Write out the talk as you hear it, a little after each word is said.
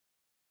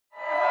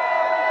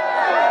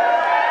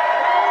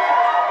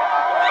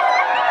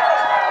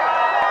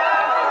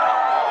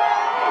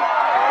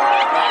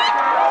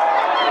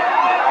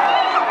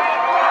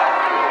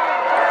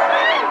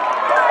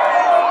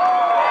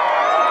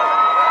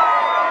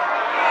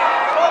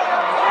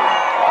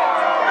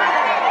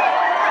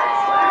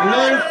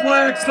Hello,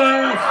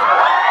 Flagstaff.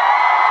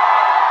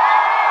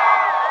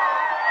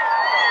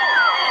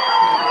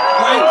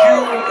 Thank you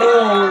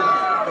all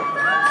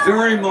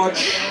very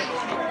much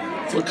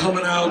for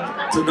coming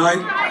out tonight.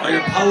 I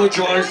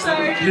apologize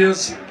that it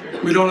appears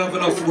we don't have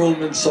enough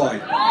room inside.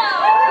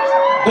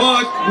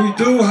 But we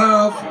do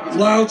have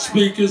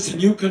loudspeakers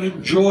and you can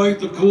enjoy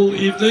the cool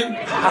evening.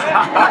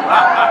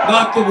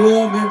 Not the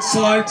warm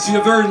inside, so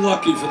you're very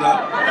lucky for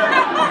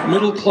that.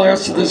 Middle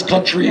class of this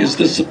country is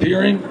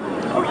disappearing.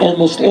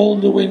 Almost all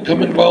new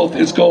income and wealth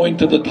is going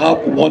to the top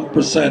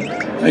 1%.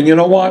 And you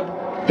know what?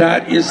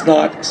 That is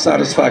not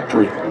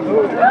satisfactory.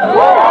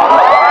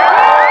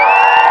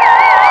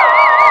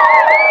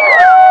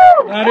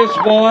 That is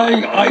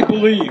why I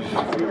believe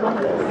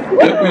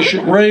that we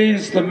should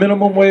raise the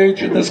minimum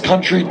wage in this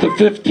country to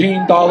 $15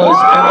 an hour.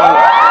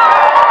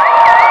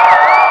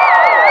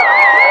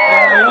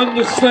 And I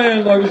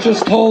understand, I was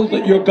just told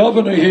that your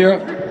governor here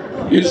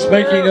is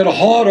making it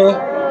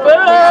harder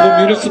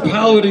for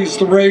municipalities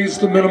to raise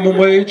the minimum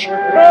wage.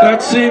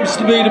 That seems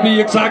to me to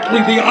be exactly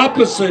the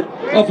opposite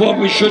of what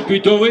we should be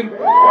doing. The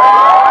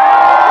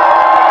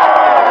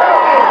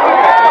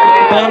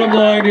bottom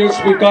line is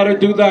we've got to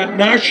do that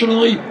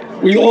nationally.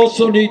 We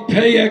also need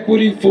pay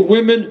equity for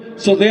women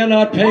so they're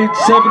not paid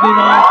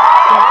 $79.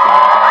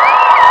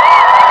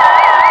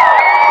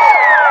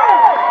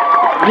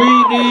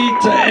 We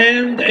need to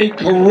end a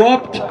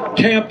corrupt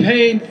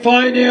campaign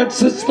finance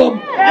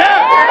system.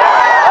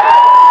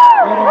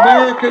 What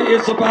America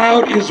is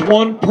about is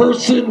one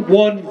person,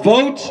 one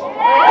vote.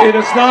 It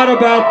is not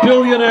about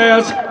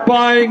billionaires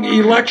buying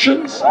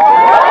elections.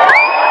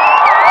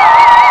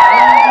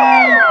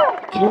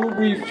 We need to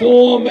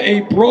reform a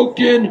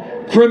broken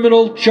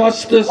criminal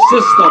justice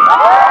system.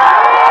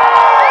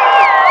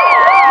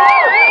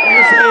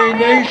 As a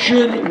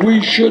nation,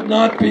 we should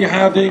not be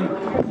having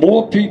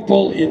more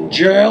people in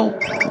jail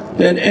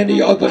than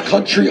any other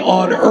country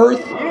on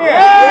earth.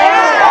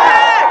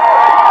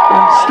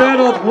 Instead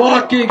of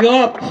locking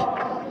up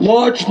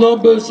large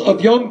numbers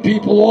of young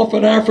people,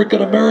 often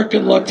African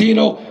American,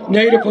 Latino,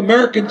 Native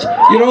Americans,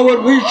 you know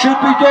what we should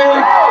be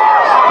doing?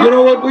 You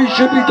know what we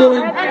should be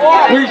doing?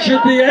 We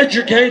should be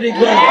educating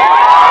them.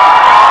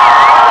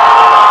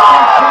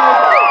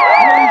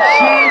 We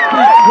should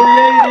be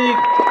creating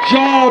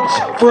jobs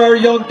for our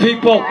young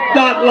people,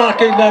 not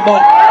locking them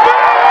up.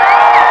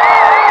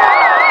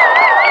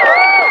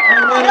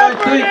 And when I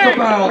think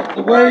about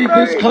the way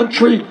this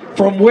country,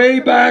 from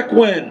way back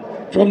when,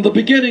 from the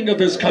beginning of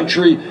this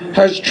country,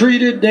 has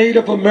treated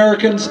Native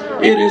Americans,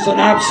 it is an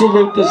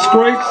absolute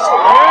disgrace.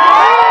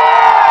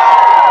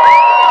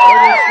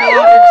 It is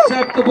not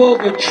acceptable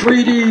that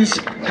treaties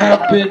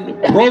have been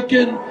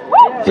broken,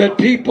 that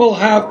people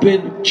have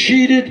been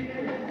cheated,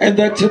 and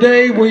that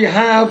today we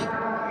have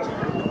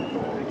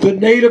the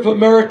Native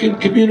American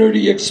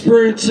community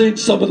experiencing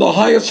some of the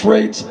highest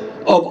rates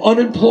of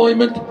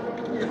unemployment,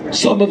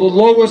 some of the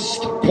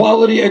lowest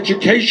quality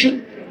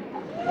education,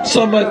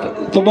 some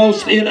of the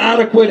most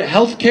inadequate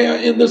health care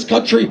in this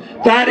country.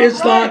 That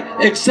is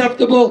not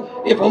acceptable.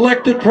 If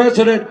elected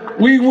president,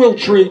 we will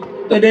treat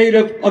the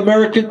Native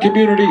American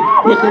community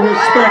with the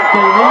respect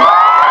they need.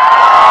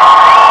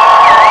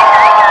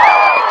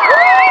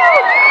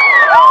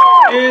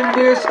 In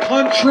this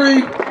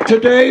country,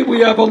 today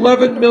we have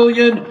 11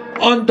 million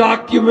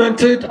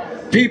undocumented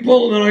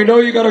people, and I know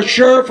you got a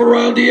sheriff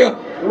around here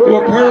who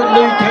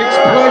apparently takes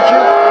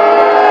pleasure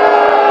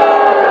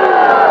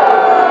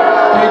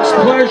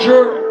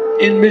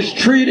in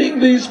mistreating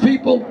these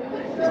people.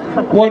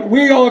 What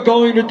we are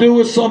going to do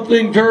is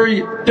something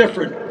very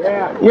different.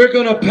 We're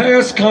going to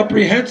pass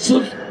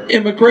comprehensive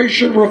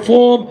immigration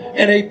reform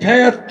and a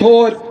path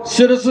toward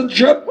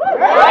citizenship.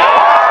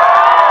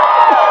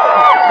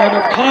 And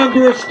if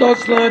Congress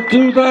does not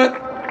do that,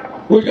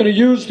 we're going to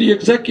use the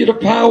executive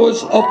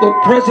powers of the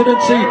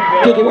presidency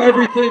to do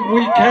everything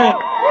we can.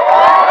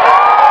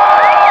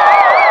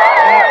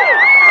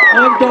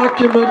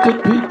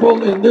 Undocumented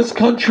people in this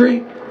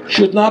country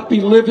should not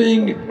be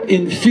living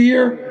in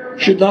fear,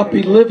 should not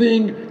be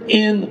living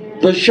in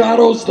the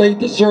shadows. They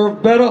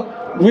deserve better.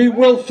 We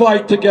will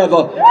fight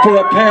together for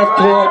a path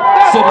toward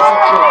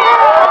citizenship.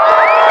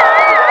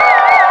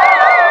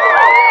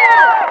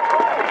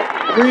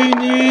 We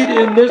need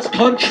in this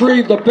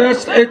country the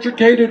best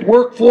educated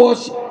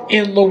workforce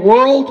in the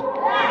world.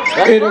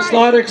 It is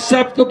not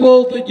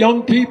acceptable that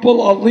young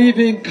people are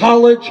leaving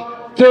college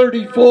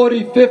 $30,000,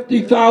 $40,000,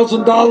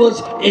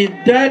 $50,000 in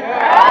debt.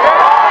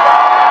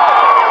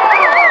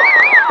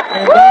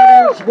 And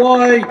that is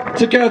why,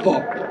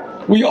 together,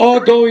 we are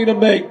going to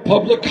make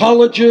public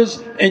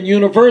colleges and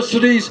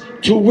universities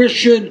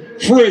tuition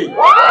free.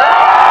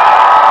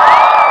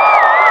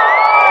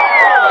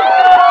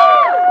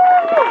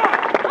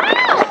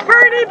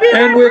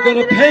 And we're going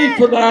to pay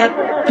for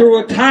that through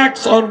a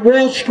tax on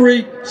Wall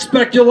Street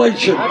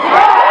speculation.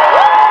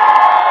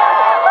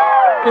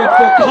 If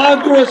the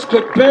Congress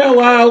could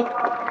bail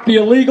out the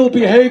illegal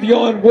behavior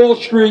on Wall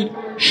Street,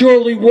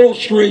 surely Wall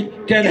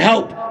Street can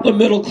help the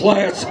middle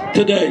class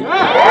today.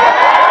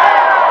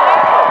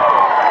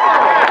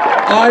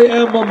 I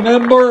am a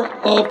member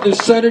of the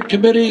Senate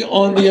Committee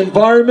on the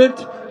Environment.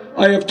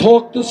 I have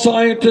talked to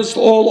scientists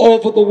all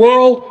over the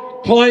world.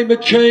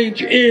 Climate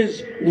change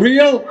is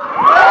real.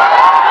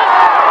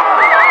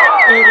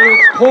 It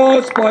is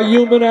caused by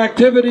human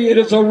activity. It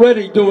is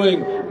already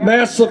doing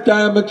massive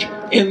damage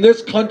in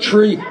this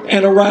country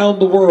and around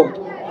the world.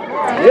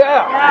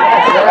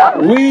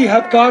 We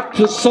have got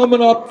to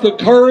summon up the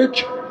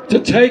courage to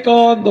take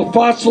on the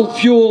fossil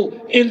fuel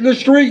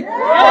industry.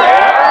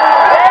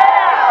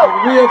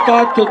 And we have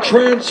got to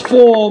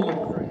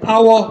transform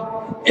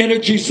our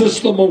energy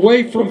system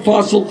away from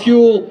fossil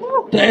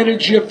fuel to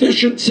energy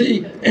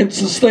efficiency and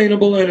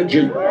sustainable energy.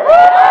 A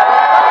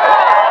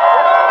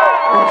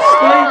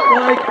state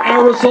like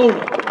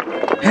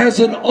Arizona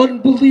has an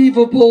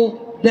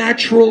unbelievable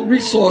natural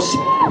resource.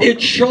 It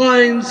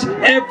shines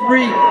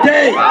every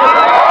day.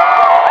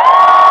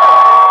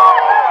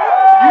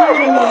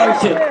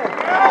 Utilize it.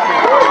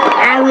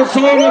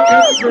 Arizona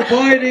can be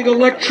providing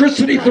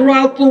electricity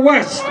throughout the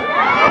West. We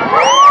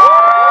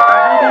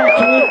need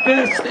to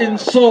invest in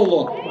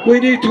solar. We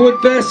need to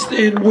invest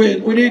in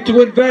wind. We need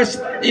to invest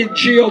in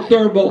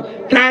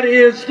geothermal. That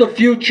is the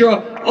future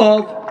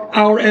of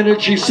our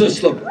energy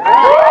system.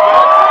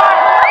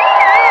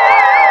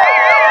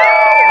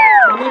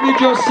 Let me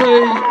just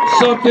say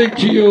something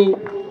to you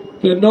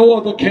that no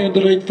other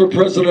candidate for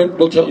president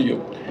will tell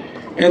you.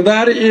 And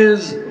that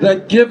is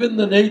that given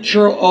the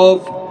nature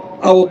of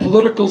our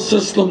political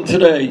system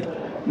today,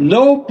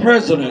 no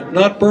president,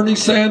 not Bernie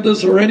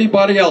Sanders or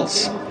anybody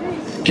else,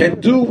 can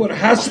do what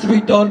has to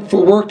be done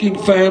for working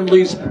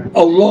families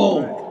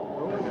alone.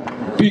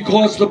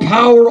 Because the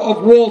power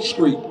of Wall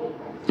Street,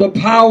 the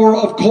power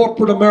of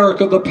corporate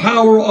America, the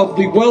power of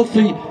the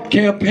wealthy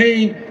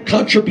campaign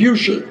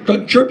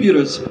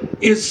contributors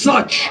is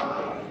such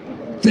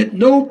that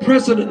no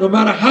president, no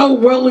matter how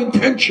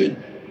well-intentioned,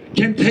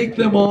 can take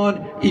them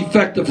on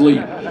effectively.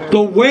 The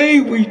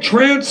way we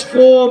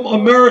transform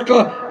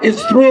America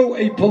is through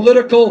a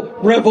political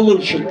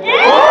revolution.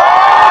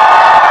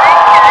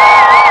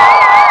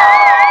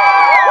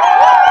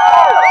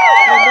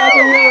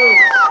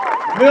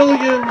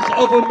 Millions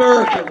of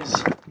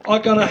Americans are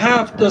going to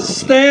have to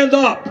stand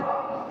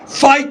up,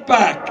 fight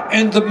back,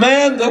 and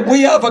demand that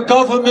we have a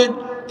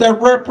government that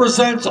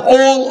represents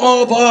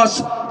all of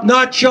us,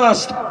 not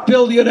just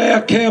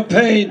billionaire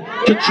campaign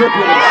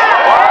contributors.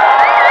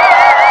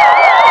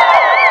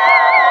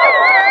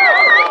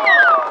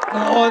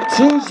 Now on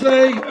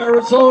Tuesday,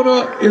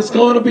 Arizona is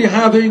going to be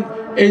having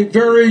a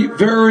very,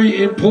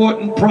 very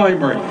important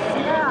primary.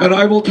 And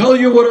I will tell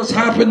you what has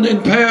happened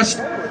in past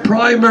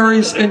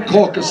primaries and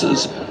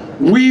caucuses.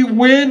 We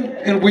win,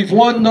 and we've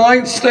won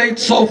 9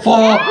 states so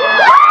far.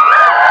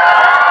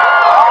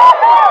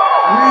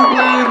 We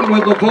win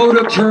when the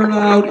voter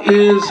turnout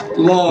is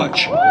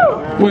large.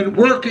 When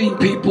working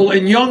people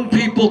and young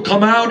people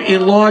come out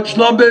in large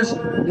numbers,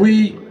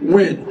 we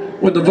win.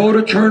 When the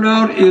voter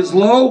turnout is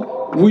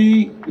low,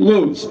 we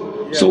lose.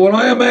 So what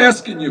I am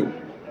asking you,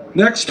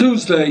 next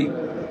Tuesday,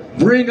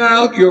 bring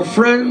out your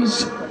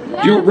friends,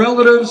 your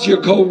relatives,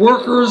 your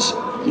co-workers.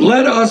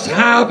 Let us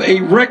have a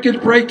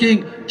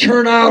record-breaking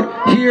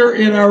turnout here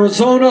in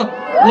Arizona.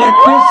 Let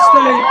this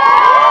state,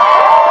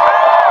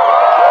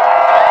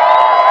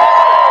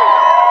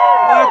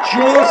 let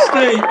your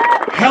state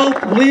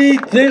help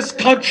lead this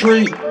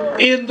country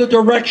in the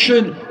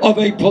direction of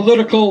a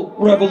political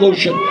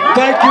revolution.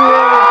 Thank you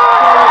all.